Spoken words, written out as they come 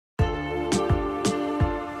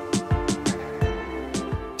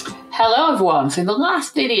Hello everyone, so in the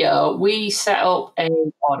last video we set up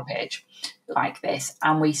an order page like this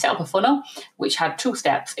and we set up a funnel which had two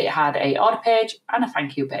steps. It had an order page and a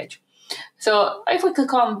thank you page. So if we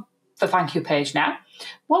click on the thank you page now,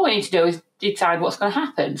 what we need to do is decide what's going to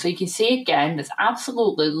happen. So you can see again there's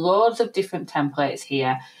absolutely loads of different templates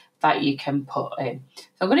here that you can put in. So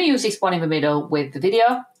I'm going to use this one in the middle with the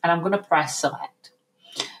video and I'm going to press select.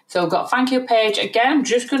 So I've got thank you page. Again, I'm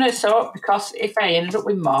just going to sort, because if I ended up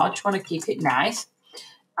with more, I just want to keep it nice.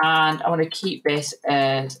 And I want to keep this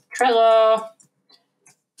as Trello,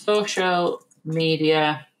 social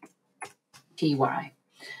media, TY.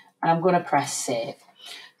 And I'm going to press save.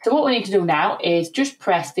 So what we need to do now is just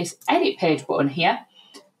press this edit page button here.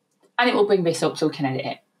 And it will bring this up so we can edit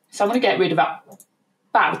it. So I'm going to get rid of that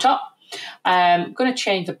back at the top. I'm going to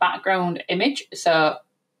change the background image. So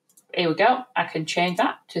here we go. I can change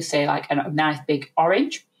that to say like a nice big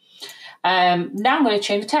orange. Now I'm going to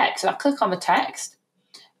change the text. So I click on the text.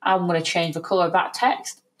 I'm going to change the colour of that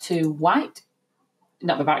text to white.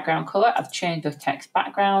 Not the background colour. I've changed the text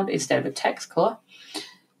background instead of the text colour.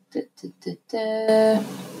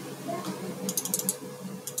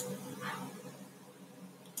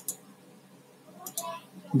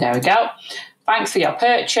 There we go. Thanks for your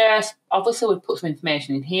purchase. Obviously, we've put some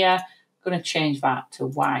information in here. Going to change that to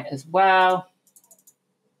white as well.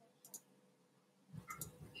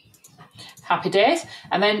 Happy days.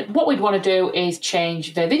 And then what we'd want to do is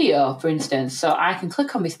change the video, for instance. So I can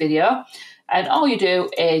click on this video and all you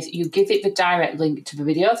do is you give it the direct link to the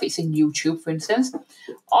video if it's in YouTube, for instance.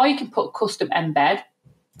 Or you can put custom embed,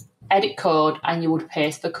 edit code, and you would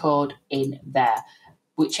paste the code in there.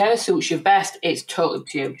 Whichever suits you best, it's totally up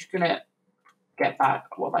to you. I'm just going to get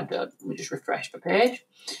back. What have I done? Let me just refresh the page.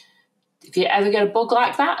 If you ever get a bug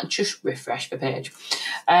like that, just refresh the page.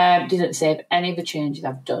 Didn't save any of the changes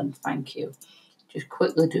I've done. Thank you. Just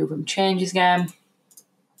quickly do them changes again.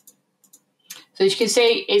 So as you can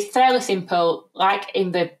see, it's fairly simple, like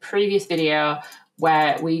in the previous video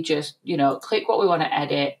where we just, click what we want to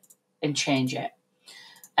edit and change it.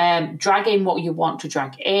 Drag in what you want to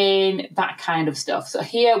drag in, that kind of stuff. So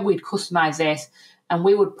here we'd customize this and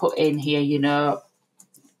we would put in here,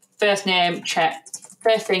 first name, check.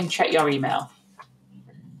 First thing, check your email.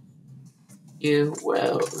 You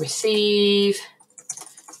will receive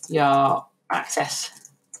your access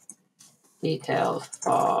details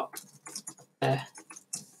for the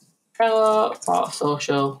Trello for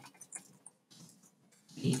social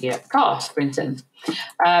media course, for instance.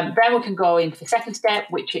 Then we can go into the second step,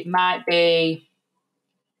 which it might be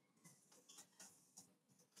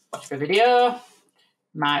watch the video,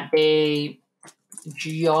 might be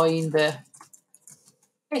join the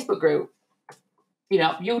Facebook group.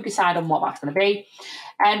 You decide on what that's going to be.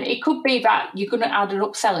 And it could be that you're going to add an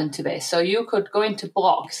upsell into this. So you could go into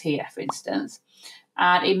blocks here, for instance.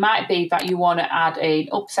 And it might be that you want to add an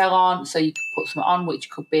upsell on. So you could put something on, which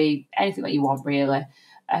could be anything that you want, really.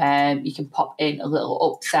 You can pop in a little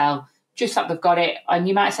upsell, just like they've got it. And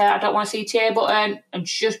you might say, I don't want a CTA button. I'm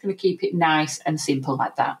just going to keep it nice and simple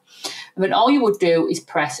like that. And then all you would do is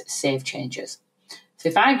press Save Changes. So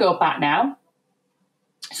if I go back now,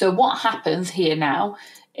 so what happens here now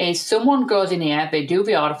is someone goes in here, they do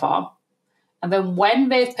the order form, and then when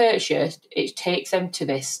they've purchased, it takes them to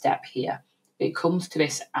this step here. It comes to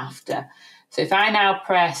this after. So if I now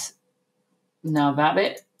press, that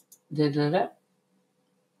bit,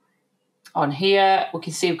 on here, we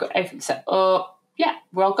can see we've got everything set up. Yeah,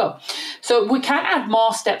 we're all good. So we can add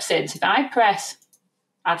more steps in. So if I press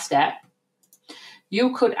add step,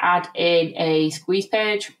 you could add in a squeeze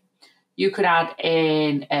page. You could add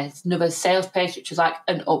in another sales page, which is like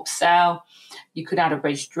an upsell. You could add a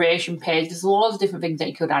registration page. There's lots of different things that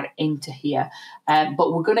you could add into here.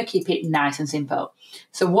 But we're going to keep it nice and simple.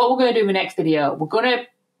 So what we're going to do in the next video, we're going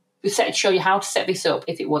to show you how to set this up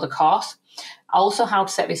if it was a course. Also how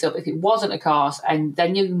to set this up if it wasn't a course, and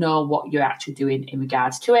then you know what you're actually doing in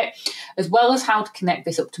regards to it, as well as how to connect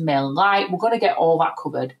this up to MailerLite. We're going to get all that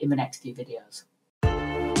covered in the next few videos.